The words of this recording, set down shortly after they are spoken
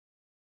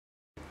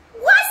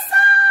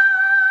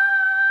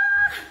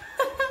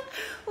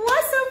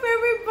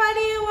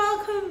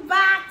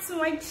to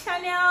my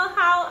channel.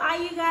 How are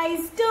you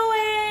guys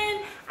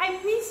doing? I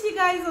miss you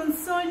guys on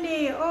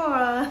Sunday.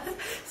 Oh,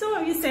 some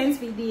of you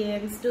sent me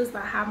DMs. Those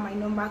that have my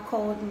number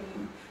called me.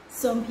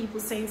 Some people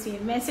sent me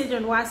a message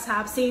on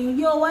WhatsApp saying,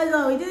 yo, what's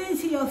up? We didn't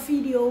see your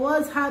video.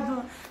 What's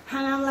happened?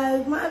 And I'm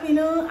like, Mom, you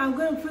know, I'm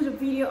going to put a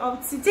video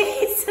up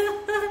today.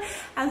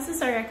 I'm so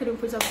sorry I couldn't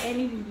put up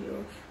any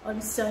video on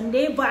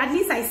Sunday. But at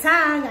least I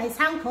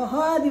sang for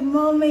all the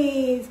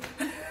mommies.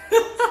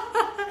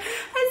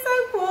 I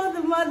sang for all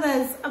the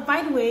mothers.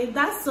 By the way,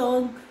 that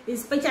song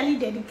is specially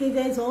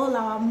dedicated to all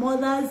our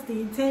mothers,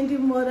 the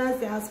intending mothers,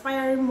 the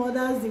aspiring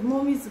mothers, the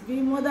mommies to be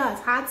mothers at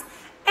heart,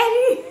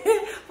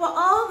 for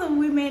all the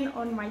women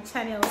on my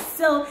channel.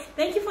 So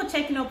thank you for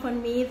checking up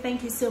on me.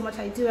 Thank you so much.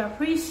 I do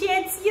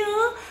appreciate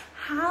you.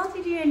 How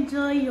did you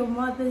enjoy your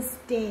Mother's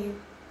Day?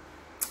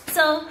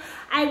 So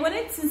I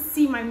wanted to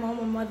see my mom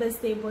on Mother's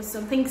Day, but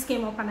some things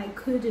came up and I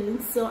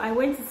couldn't, so I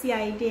went to see her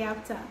a day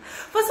after.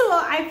 First of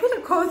all, I put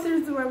a call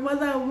through to my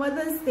mother on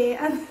Mother's Day,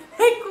 and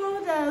I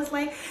called her. I was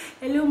like,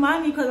 hello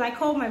mommy, because I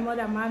call my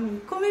mother mommy.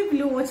 Comment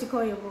below what you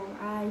call your mom.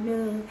 I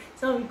know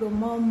some people go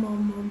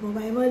mom, but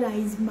my mother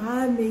is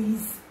mommy.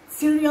 Is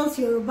serious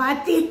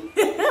Yoruba thing.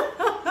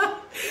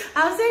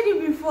 I've said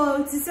it before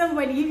to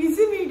somebody. If you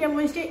see me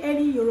demonstrate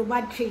any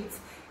Yoruba traits,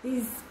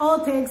 it's all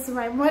thanks to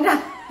my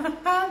mother.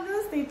 I'm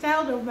just a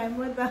child of my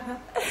mother.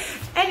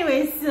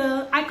 Anyway,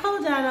 so I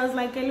called her and I was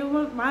like,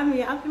 hello mommy,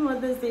 happy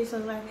Mother's Day. She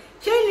was like,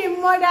 surely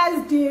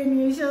Mother's Day.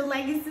 She was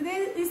like,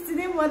 it's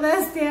today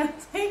Mother's Day. I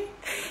was like,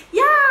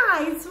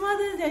 yeah, it's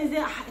Mother's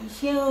Day.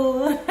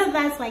 Sure.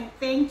 That's like,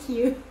 thank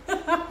you.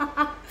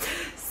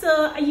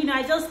 So, you know,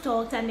 I just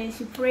talked and then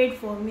she prayed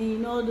for me, you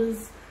know,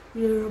 those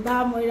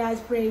Yoruba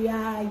mothers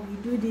prayer, you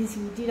do this,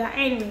 you do that.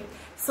 Anyway,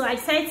 so I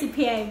decided to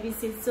pay her a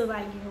visit so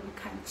that, you know, we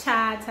can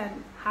chat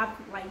and have,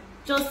 like,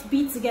 just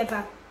be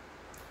together.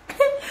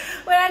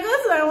 When I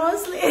go to my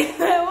mom's place,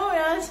 my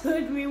mom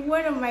showed me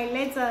one of my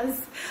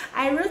letters.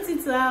 I wrote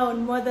it to her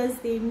on Mother's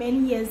Day many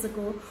years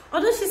ago.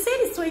 Although she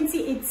said it's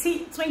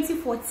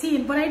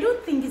 2014, but I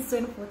don't think it's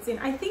 2014.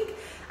 I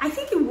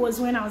think it was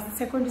when I was in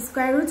secondary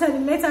school. I wrote her the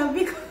letter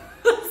because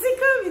it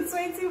could be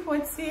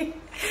 2014.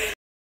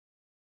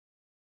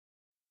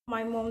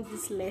 My mom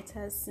this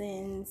letter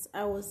since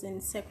I was in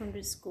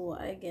secondary school,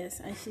 I guess,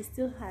 and she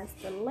still has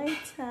the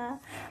letter.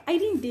 I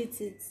didn't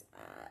date it.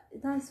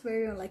 That's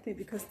very unlike me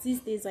because these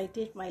days I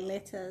date my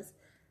letters.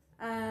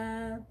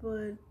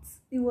 But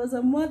it was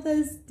a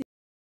Mother's Day.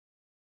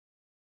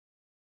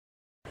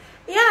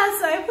 Yeah,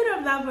 so I put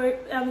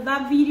up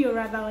that video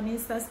rather on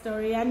Insta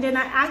story, and then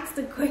I asked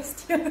the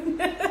question.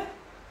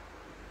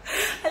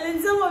 And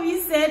then some of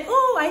you said,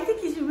 oh, I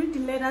think you should read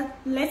the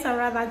letter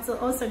rather to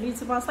us on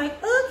YouTube. I was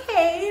like,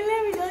 okay,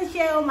 let me just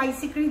share all my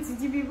secrets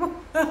with you people.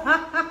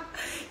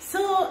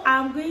 So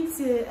I'm going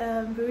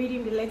to be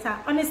reading the letter.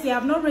 Honestly,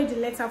 I've not read the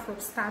letter from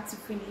start to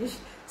finish.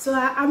 So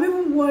I'm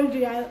even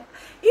wondering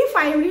if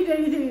I read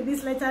anything in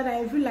this letter that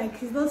I feel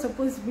like it's not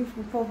supposed to be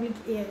for public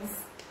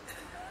ears.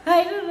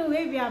 I don't know,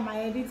 maybe I might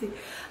edit it.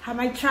 I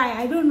might try.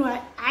 I don't know.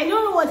 I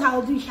don't know what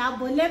I'll do,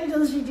 but let me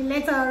just read the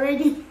letter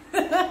already.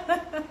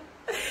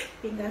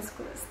 Fingers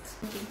crossed.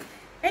 Okay.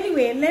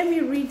 Anyway, let me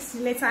read the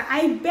letter.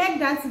 I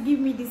begged her to give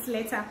me this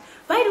letter.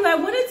 By the way, I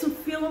wanted to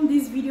film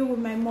this video with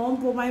my mom,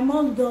 but my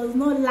mom does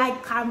not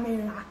like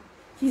camera.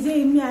 She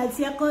said, me, I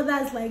see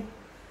that's like,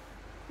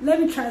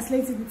 let me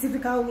translate it the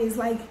typical ways,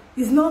 like,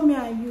 it's not me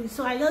and you.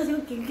 So I just said,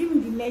 okay, give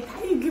me the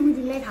letter. You give me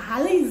the letter,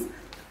 Alice.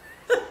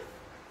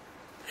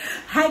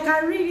 I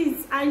can read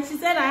it. And she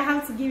said I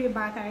have to give it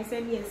back, and I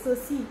said yes. So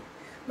see,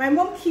 my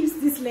mom keeps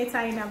this letter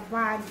in her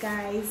bag,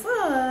 guys.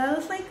 Oh, I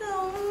was like,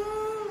 oh,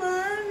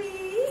 mommy.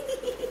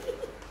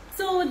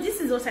 So this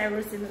is what I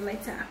wrote in the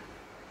letter.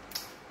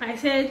 I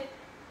said,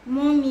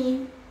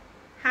 mommy,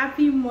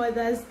 happy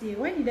Mother's Day.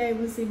 Why did I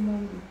even say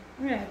mommy?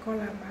 Why did I call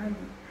her mommy?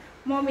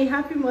 Mommy,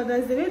 happy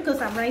Mother's Day. Maybe because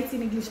I'm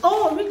writing English.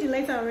 Oh, read the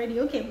letter already.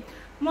 Okay.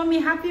 Mommy,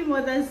 happy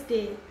Mother's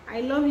Day.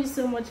 I love you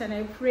so much, and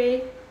I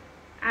pray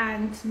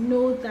and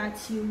know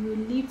that you will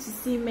live to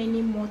see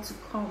many more to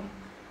come.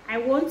 I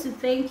want to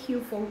thank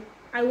you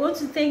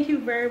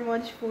very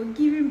much for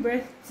giving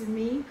birth to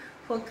me,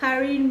 for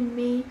carrying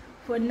me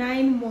for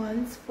 9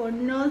 months, for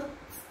not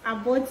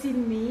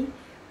aborting me,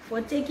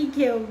 for taking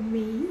care of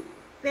me.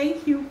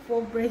 Thank you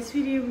for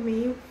breastfeeding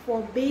me,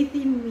 for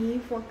bathing me,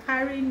 for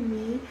carrying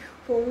me,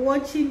 for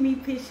watching me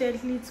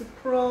patiently to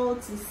crawl,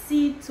 to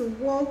sit, to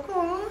walk.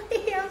 Oh,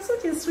 hey, I'm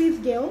such a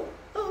sweet girl.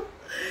 Oh,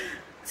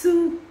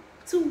 to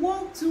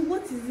walk, to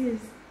what is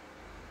this?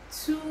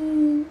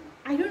 To,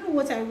 I don't know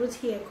what I wrote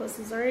here because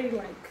it's already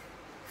like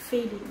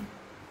fading.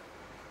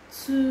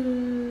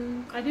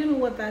 To, I don't know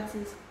what that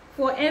is.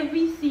 For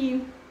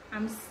everything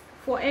I'm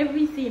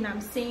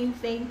saying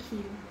thank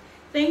you.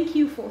 Thank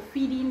you for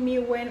feeding me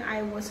when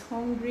I was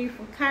hungry,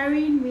 for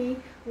carrying me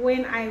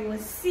when I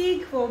was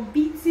sick, for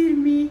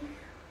beating me,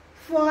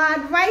 for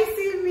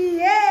advising me.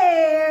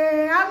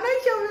 Hey, I'm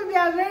not sure, maybe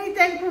I'm very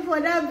thankful for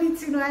that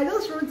beating. I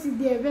just wrote it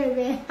there,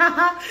 baby.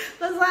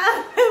 Because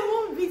I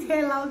won't beat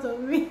hell out of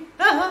me.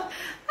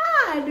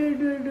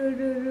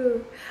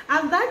 No.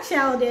 I'm that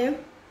child, eh?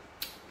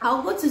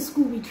 I'll go to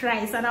school with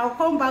rice and I'll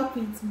come back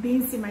with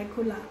beans in my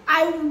cooler.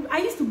 I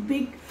used to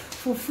bake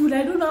for food.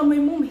 I don't know how my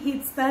mom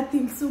hates that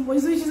thing so much,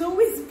 so she's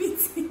always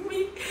beating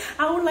me.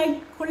 I would like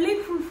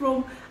collect food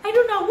from, I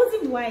don't know, I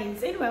wasn't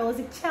wise. Anyway, I was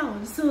a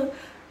child, so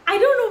I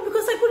don't know,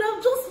 because I could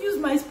have just used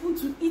my spoon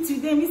to eat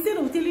with them instead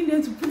of telling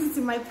them to put it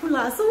in my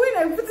cooler. So when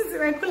I put it in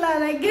my cooler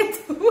and I get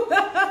to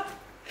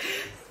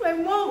my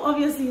mom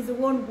obviously is the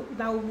one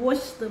that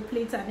washed the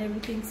plate and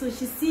everything, so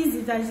she sees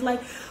it and she's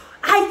like,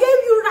 I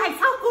gave you rice,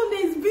 how come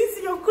there's beans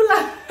in your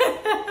cooler?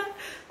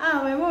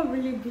 Ah, my mom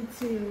really beats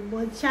you,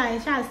 but Sha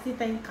still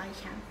thank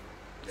Sha.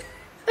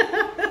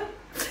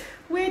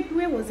 Wait,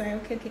 where was I?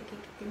 Okay.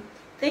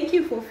 Thank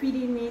you for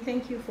feeding me,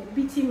 thank you for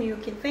beating me,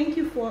 okay, thank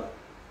you for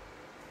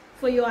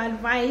your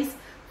advice,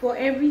 for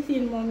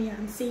everything, mommy.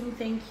 I'm saying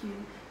thank you.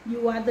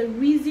 You are the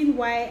reason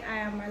why I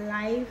am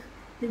alive,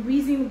 the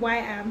reason why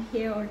I am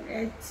here on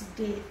earth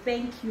today.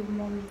 Thank you,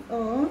 mommy.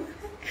 Oh,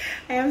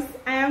 I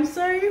am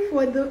sorry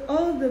for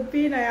all the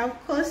pain I have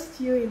caused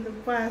you in the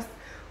past,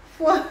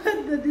 for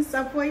the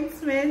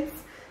disappointment,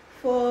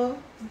 for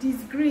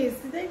disgrace.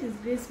 Did I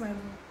disgrace my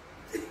mom?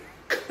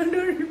 I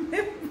don't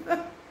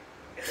remember.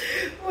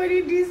 For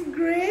the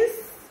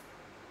disgrace,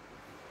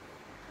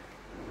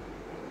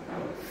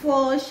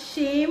 for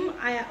shame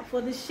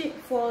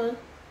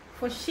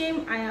for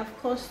shame I have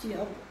caused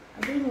you.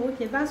 I don't know.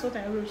 Okay, that's what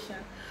I wrote, Sha.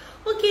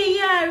 Okay,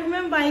 yeah, I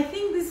remember. I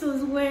think this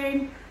was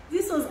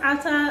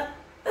after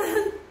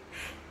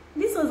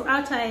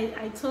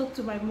I talked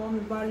to my mom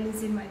about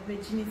losing my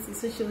virginity,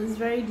 so she was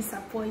very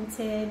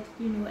disappointed,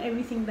 you know,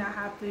 everything that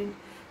happened,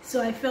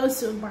 so I felt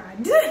so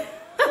bad.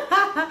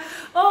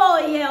 Oh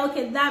yeah,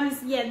 okay, that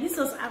means, yeah, this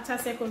was after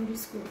secondary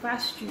school.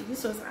 That's true.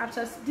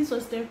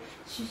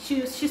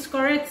 She's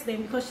correct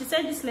then, because she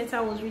said this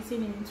letter was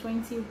written in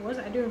 20 what,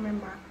 I don't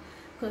remember,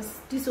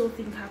 because this whole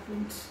thing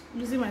happened,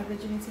 losing my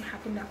virginity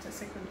happened after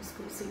secondary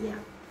school. So yeah,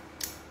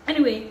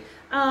 anyway,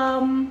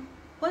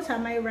 what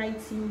am I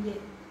writing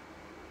here?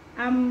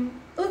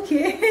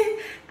 Okay.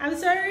 I'm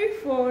sorry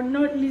for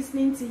not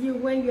listening to you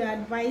when you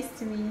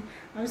advised me.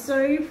 I'm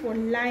sorry for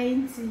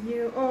lying to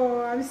you.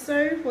 Oh, I'm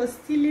sorry for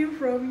stealing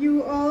from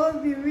you all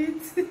the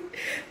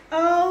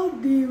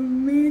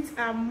meat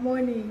and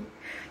money.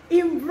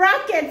 In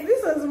brackets,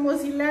 this was the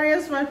most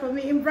hilarious one for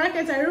me. In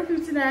brackets, I wrote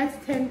 50 naira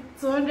to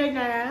 100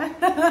 naira.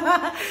 Don't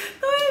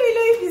even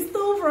know if you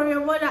stole from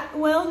your mother.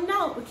 Well,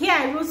 no, here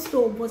I wrote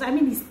stole, but I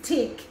mean it's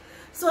take.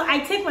 So I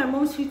take my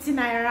mom's 50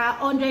 naira,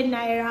 100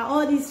 naira,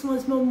 all these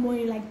small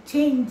money, like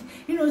change,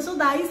 you know, so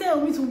that instead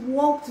of me to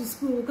walk to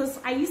school, because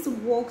I used to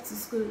walk to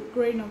school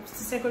growing up, to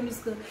secondary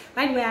school.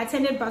 By the way, I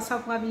attended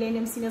Baswapwa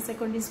Millennium Senior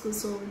Secondary School.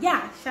 So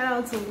yeah, shout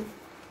out to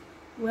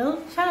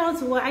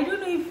I don't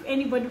know if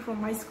anybody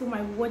from my school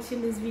might be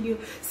watching this video.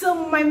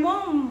 So my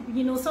mom,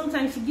 you know,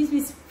 sometimes she gives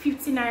me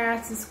 50 naira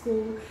to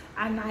school,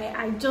 and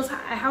I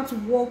have to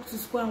walk to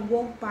school and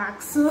walk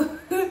back. So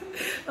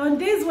on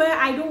days where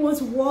I don't want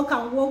to walk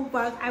and walk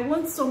back, I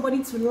want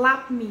somebody to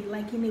lap me,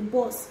 like in a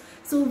bus.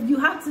 So you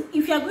have to,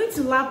 if you are going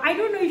to lap, I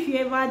don't know if you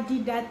ever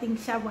did that thing,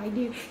 Shab, I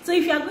did. So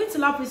if you are going to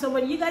lap with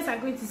somebody, you guys are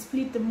going to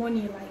split the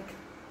money like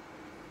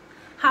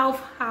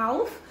half.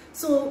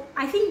 So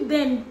I think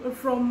then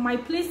from my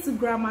place to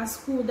grammar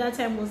school that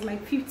time was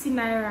like 50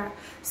 naira.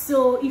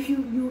 So if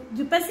you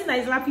the person that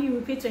is lapping you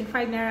will pay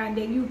 25 naira, and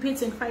then you pay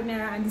 25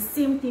 naira, and the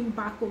same thing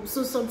back home.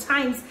 So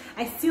sometimes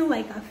I steal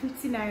like a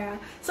 50 naira.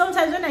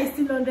 Sometimes when I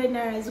steal 100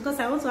 naira, it's because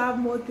I want to have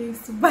more things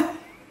to buy.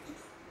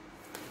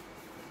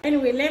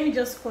 Anyway, let me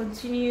just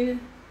continue.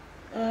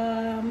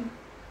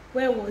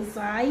 Where was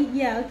I?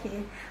 Yeah,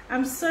 okay.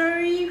 I'm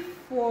sorry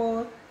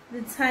for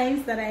the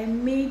times that I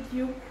made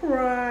you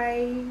cry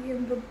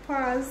in the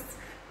past.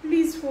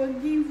 Please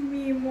forgive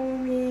me,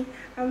 mommy.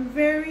 I'm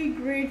very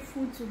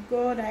grateful to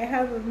God I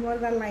have a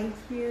mother like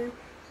you,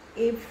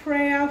 a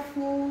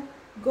prayerful,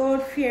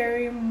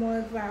 God-fearing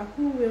mother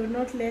who will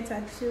not let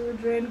her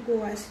children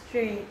go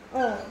astray.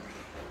 Oh,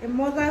 a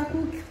mother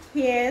who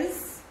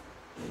cares,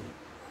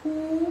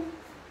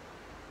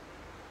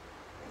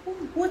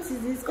 what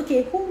is this?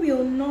 Okay, who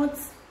will not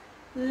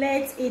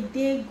let a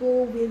day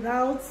go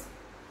without,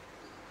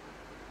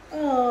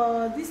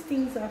 oh, these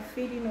things are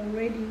fading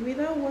already,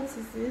 without, what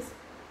is this,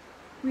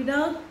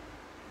 without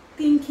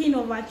thinking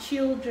of our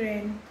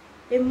children.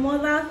 A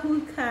mother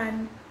who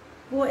can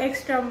go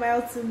extra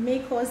mile to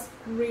make us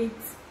great.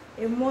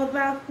 A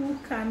mother who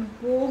can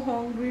go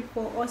hungry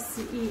for us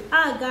to eat.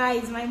 Ah,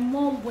 guys, my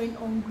mom went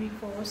hungry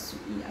for us to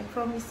eat, I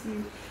promise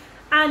you.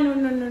 Ah, no.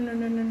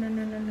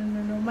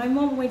 My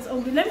mom went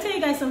hungry. Let me tell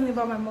you guys something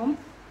about my mom.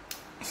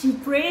 She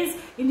prays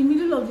in the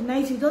middle of the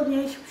night. She does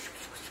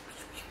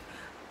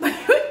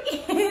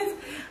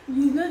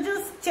you know,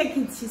 just check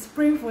it. She's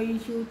praying for you.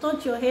 She will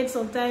touch your head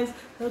sometimes.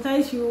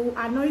 Sometimes she will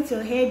anoint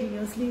your head in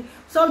your sleep.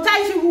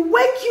 Sometimes she will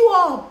wake you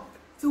up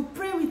to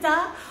pray with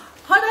her.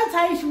 Other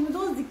times she will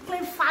just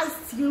declare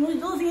fast. You know, she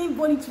doesn't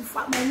want anybody to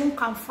fast. My mom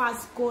can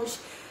fast, gosh.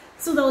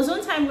 So there was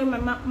one time when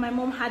my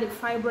mom had a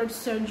fibroid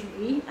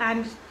surgery,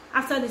 and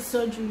after the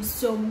surgery,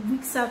 some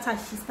weeks after,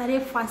 she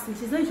started fasting.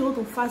 She said she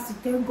wanted to fast to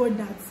thank God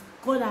that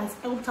God has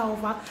helped her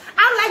over.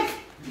 I'm like,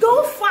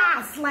 don't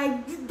fast.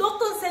 Like, the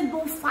doctor said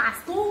don't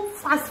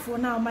fast for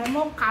now. My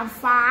mom can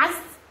fast.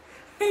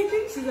 I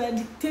think she's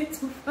addicted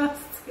to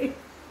fasting.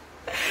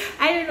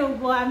 I don't know,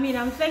 but I mean,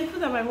 I'm thankful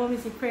that my mom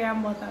is a prayer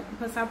mother,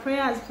 because her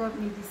prayer has brought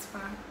me this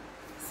far.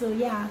 So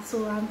yeah,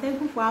 so I'm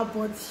thankful for her,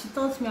 but she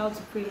taught me how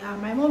to pray.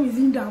 My mom is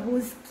in the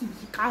most key.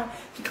 She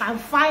can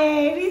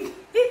fire anything.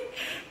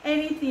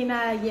 Anything.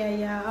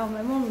 Yeah. Oh,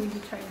 my mom really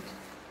tried.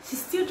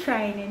 She's still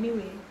trying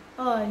anyway.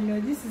 Oh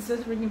no, this is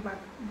just bringing back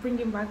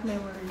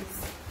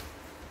memories.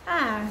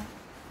 I'm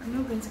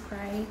not going to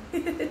cry.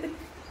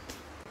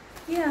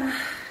 Yeah,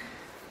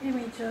 let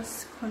me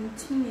just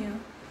continue.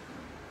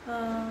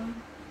 I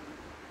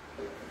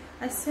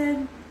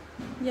said,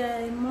 yeah,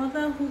 a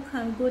mother who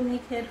can go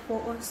naked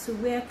for us to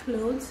wear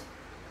clothes,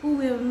 who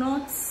will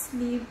not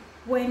sleep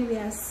when we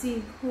are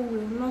sick, who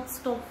will not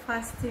stop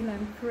fasting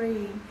and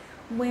praying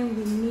when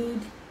we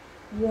need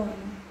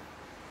one.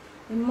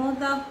 A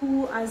mother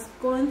who has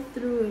gone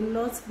through a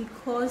lot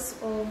because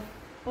of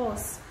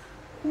us,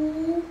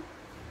 who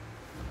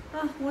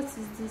what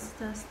is this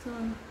that's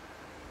done?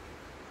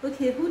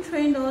 Okay, who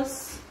trained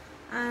us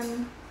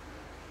and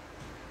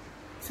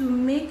to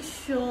make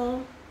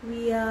sure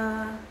we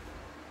are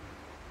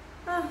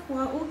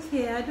well,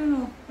 okay, I don't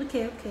know.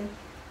 Okay, I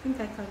think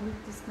I can read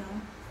this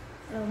now.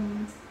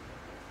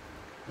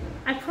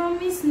 I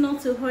promise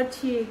not to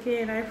hurt you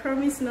again. I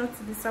promise not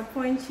to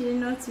disappoint you,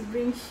 not to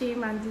bring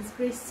shame and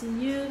disgrace to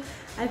you.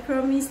 I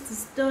promise to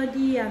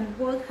study and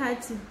work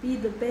hard to be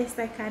the best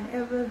I can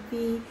ever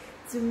be,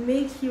 to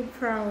make you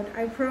proud.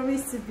 I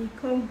promise to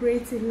become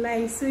great in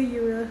life so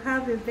you will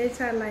have a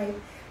better life.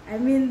 I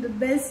mean, the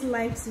best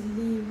life to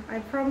live. I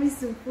promise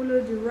to follow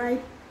the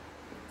right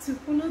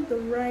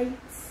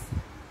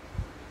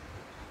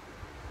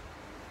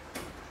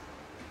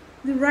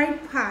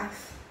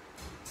path.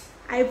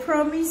 I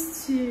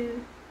promise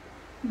to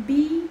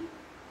be,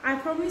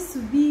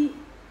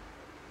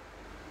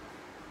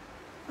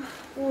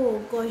 oh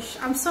gosh,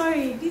 I'm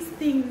sorry, this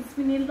thing, it's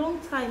been a long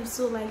time,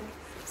 so like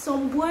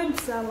some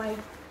words are like,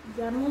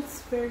 they're not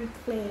very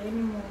clear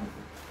anymore.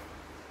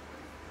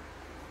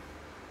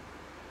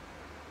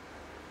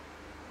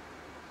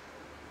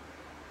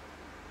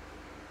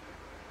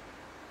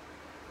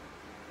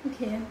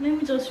 Okay, let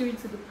me just read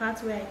to the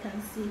part where I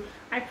can see.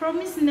 I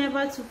promise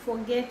never to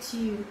forget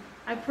you.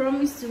 I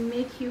promise to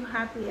make you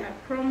happy. I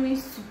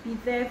promise to be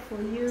there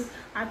for you.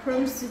 I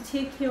promise to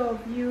take care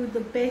of you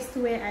the best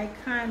way I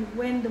can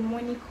when the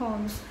money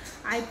comes.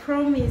 I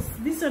promise.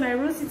 This one I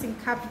wrote it in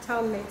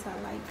capital letter,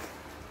 like,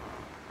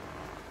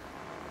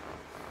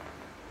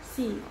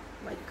 see,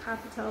 like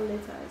capital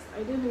letters.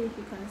 I don't know if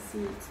you can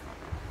see it.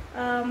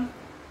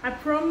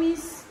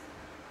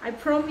 I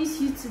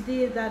promise you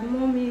today that,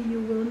 mommy,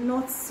 you will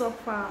not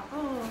suffer.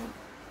 Oh.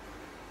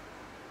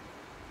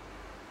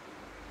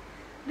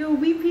 The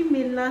weeping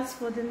may last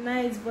for the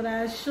night, but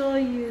I assure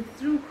you,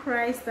 through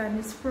Christ and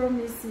his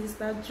promises,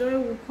 that joy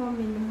will come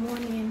in the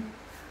morning.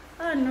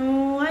 Oh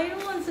no, I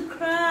don't want to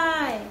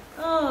cry.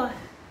 Oh.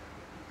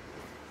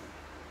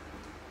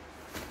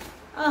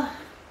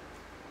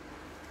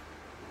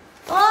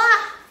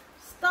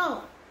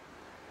 Stop.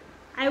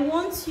 I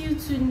want you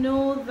to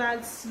know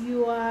that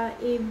you are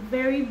a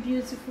very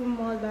beautiful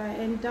mother,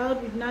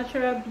 endowed with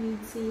natural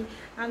beauty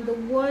and the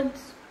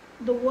words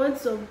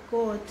of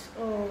God.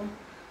 Oh,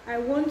 I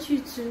want you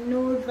to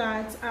know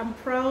that I'm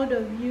proud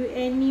of you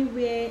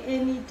anywhere,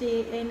 any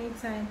day,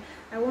 anytime.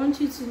 I want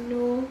you to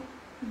know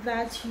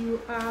that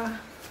you are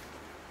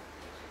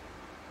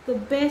the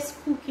best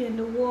cook in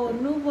the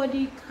world.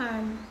 Nobody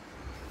can.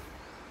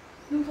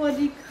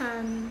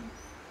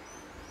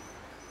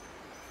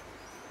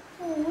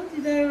 Oh, what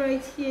did I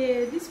write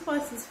here? This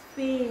part is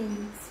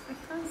faint. I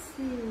can't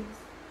see it.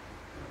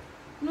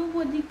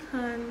 Nobody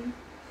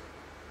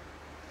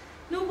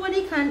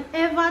can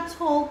ever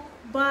talk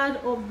bad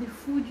of the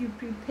food you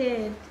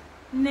prepared.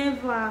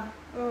 Never.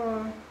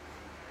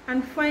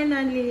 And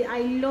finally, I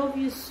love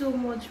you so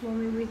much,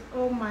 mommy, with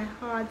all my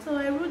heart. So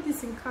I wrote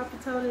this in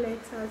capital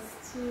letters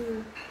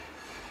too.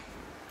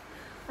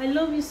 I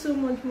love you so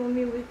much,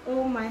 mommy, with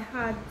all my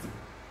heart.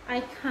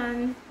 I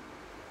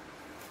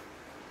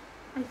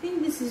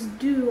think this is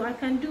due. I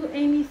can do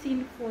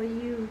anything for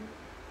you,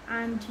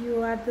 and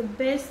you are the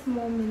best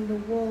mom in the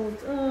world.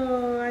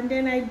 Oh, and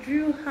then I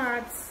drew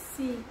hearts.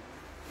 See,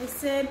 I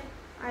said,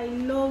 I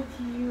love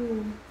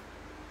you.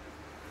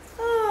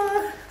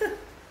 Oh.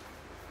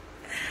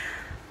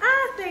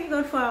 Thank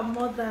God for our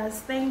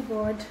mothers. Thank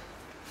God.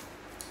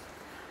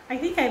 I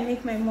think I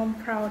make my mom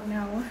proud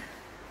now.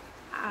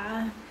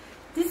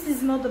 This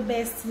is not the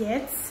best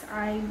yet.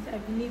 I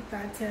believe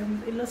that a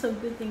lot of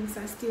good things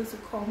are still to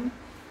come.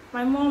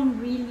 My mom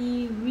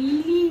really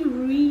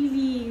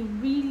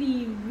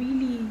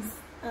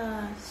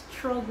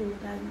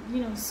struggled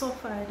and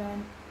suffered,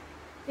 and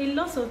a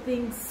lot of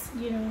things.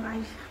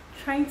 I'm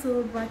trying to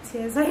hold back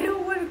tears. I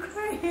don't want to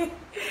cry.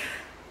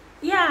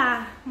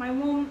 yeah, my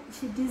mom,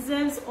 she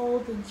deserves all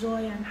the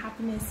joy and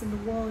happiness in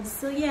the world.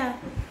 So yeah,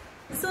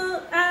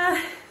 so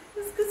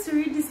it's good to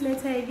read this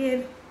letter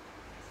again.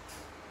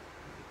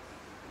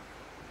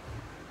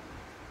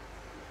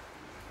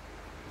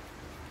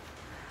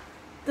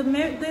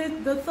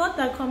 The thought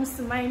that comes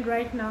to mind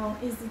right now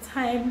is the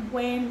time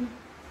when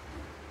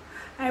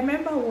I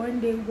remember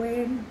one day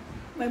when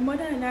my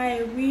mother and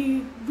I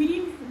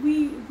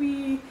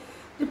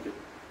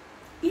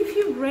if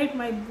you read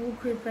my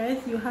book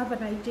Rebirth, you have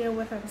an idea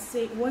what I'm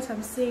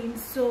saying.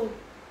 So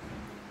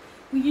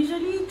we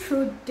usually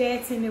throw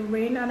dirt in the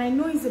rain, and I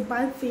know it's a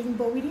bad thing,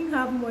 but we didn't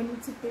have money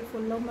to pay for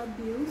Loma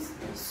bills.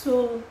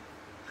 So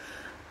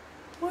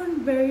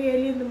one very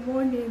early in the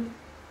morning,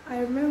 I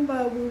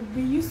remember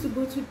we used to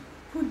go to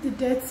put the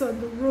dirt on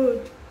the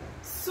road.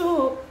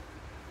 So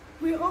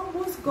we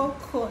almost got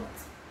caught.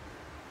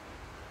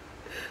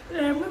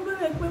 And I remember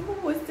like my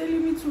mom was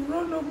telling me to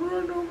run up,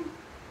 run up.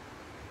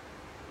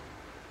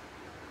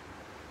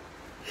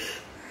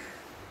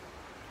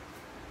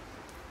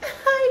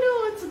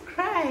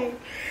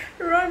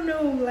 Run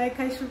home, like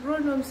I should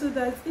run home, so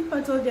that if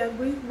I told we are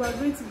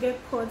going to get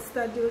caught,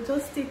 that they will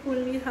just take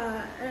only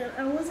her.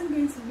 I wasn't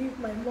going to leave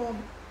my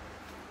mom.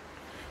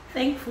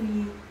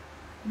 Thankfully,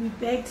 we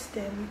begged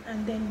them,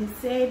 and then they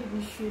said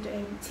we should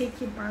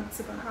take it back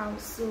to the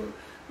house. So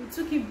we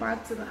took it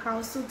back to the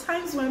house. So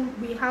times when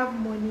we have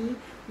money,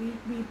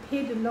 we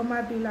pay the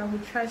Loma bill and we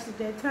trash the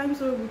dirt.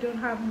 Times when we don't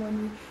have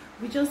money,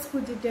 we just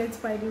put the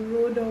dirt by the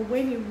road, or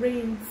when it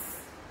rains,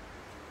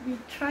 we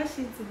trash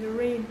it in the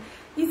rain.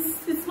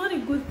 It's not a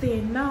good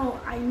thing.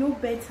 Now I know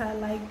better,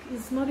 like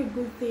it's not a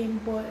good thing,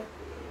 but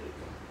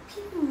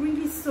people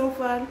really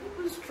suffer and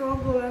people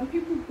struggle and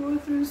people go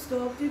through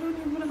stuff. They don't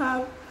even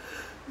have,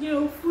 you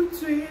know, food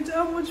to eat.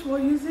 How much more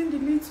using the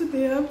little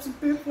they have to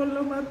pay for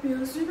Loma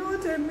bills, you know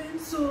what I mean?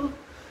 So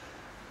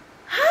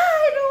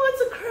I don't want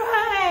to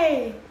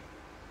cry.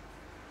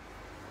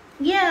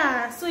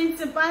 Yeah, so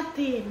it's a bad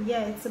thing.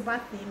 Yeah, it's a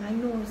bad thing. I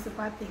know it's a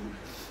bad thing.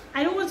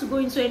 I don't want to go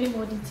into any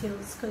more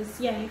details, because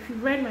yeah, if you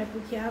read my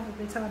book, you have a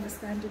better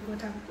understanding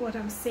what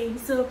I'm saying.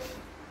 So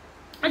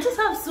I just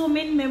have so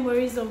many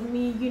memories of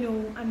me, you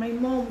know, and my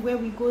mom, where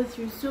we go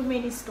through so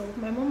many stuff.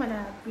 My mom and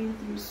I have been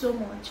through so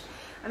much,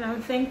 and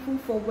I'm thankful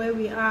for where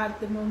we are at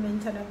the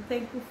moment, and I'm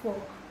thankful for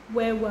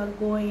where we're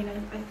going,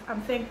 and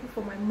I'm thankful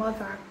for my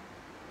mother.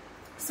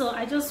 So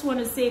I just want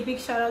to say a big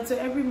shout out to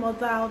every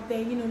mother out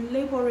there, you know,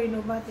 laboring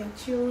over their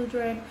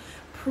children,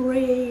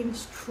 praying,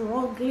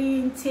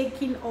 struggling,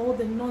 taking all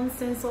the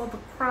nonsense, all the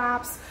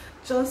craps,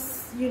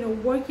 just, you know,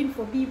 working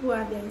for people,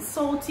 and they're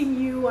insulting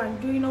you and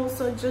doing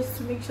also just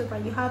to make sure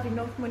that you have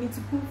enough money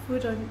to put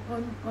food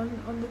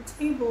on the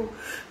table,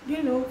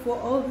 you know, for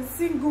all the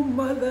single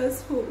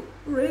mothers who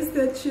raise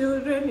their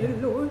children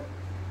alone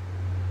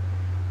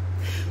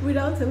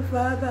without a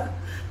father.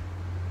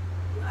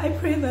 I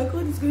pray that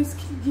God is going to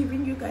keep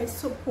giving you guys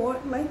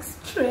support, like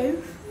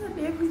strength and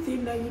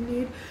everything that you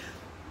need.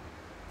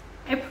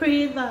 I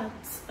pray that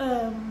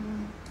I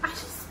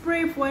just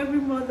pray for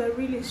every mother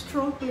really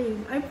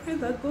struggling. I pray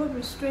that God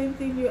will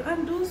strengthen you,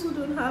 and those who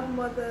don't have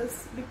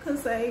mothers,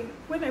 because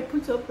when I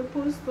put up the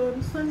post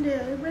on Sunday,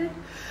 I read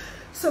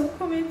some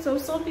comments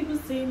of some people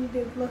saying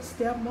they've lost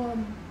their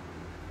mom.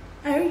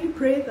 I really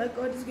pray that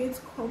God is going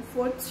to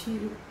comfort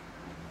you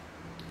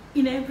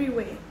in every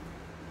way.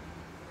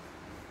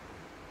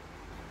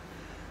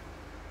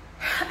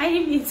 I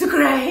didn't mean to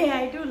cry.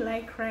 I don't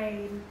like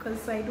crying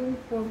because I don't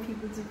want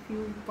people to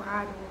feel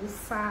bad or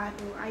sad,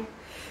 or I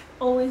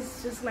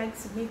always just like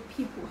to make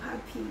people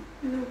happy,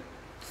 you know.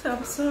 So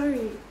I'm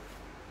sorry.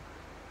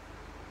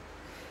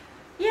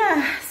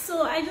 Yeah,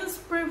 so I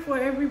just pray for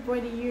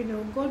everybody, you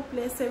know. God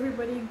bless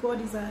everybody.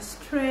 God is our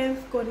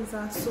strength. God is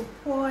our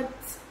support.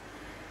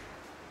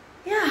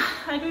 Yeah,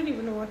 I don't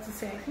even know what to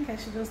say. I think I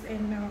should just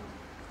end now,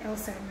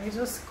 else I may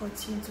just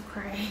continue to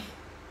cry.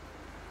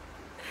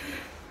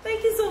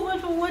 Thank you so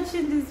much for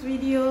watching this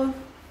video.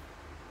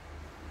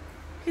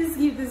 Please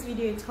give this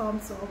video a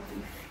thumbs up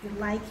if you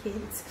like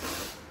it.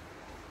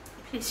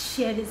 Please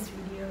share this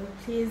video.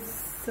 Please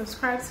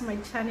subscribe to my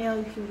channel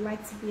if you would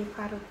like to be a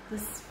part of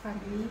this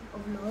family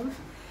of love.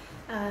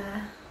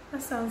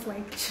 That sounds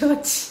like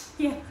church.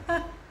 Yeah,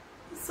 I'm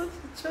such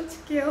a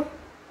church girl.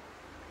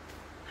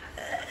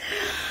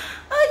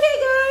 Okay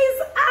guys,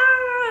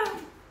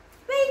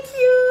 thank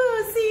you.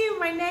 I'll see you in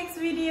my next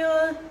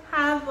video.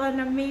 Have an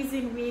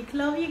amazing week.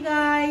 Love you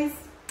guys.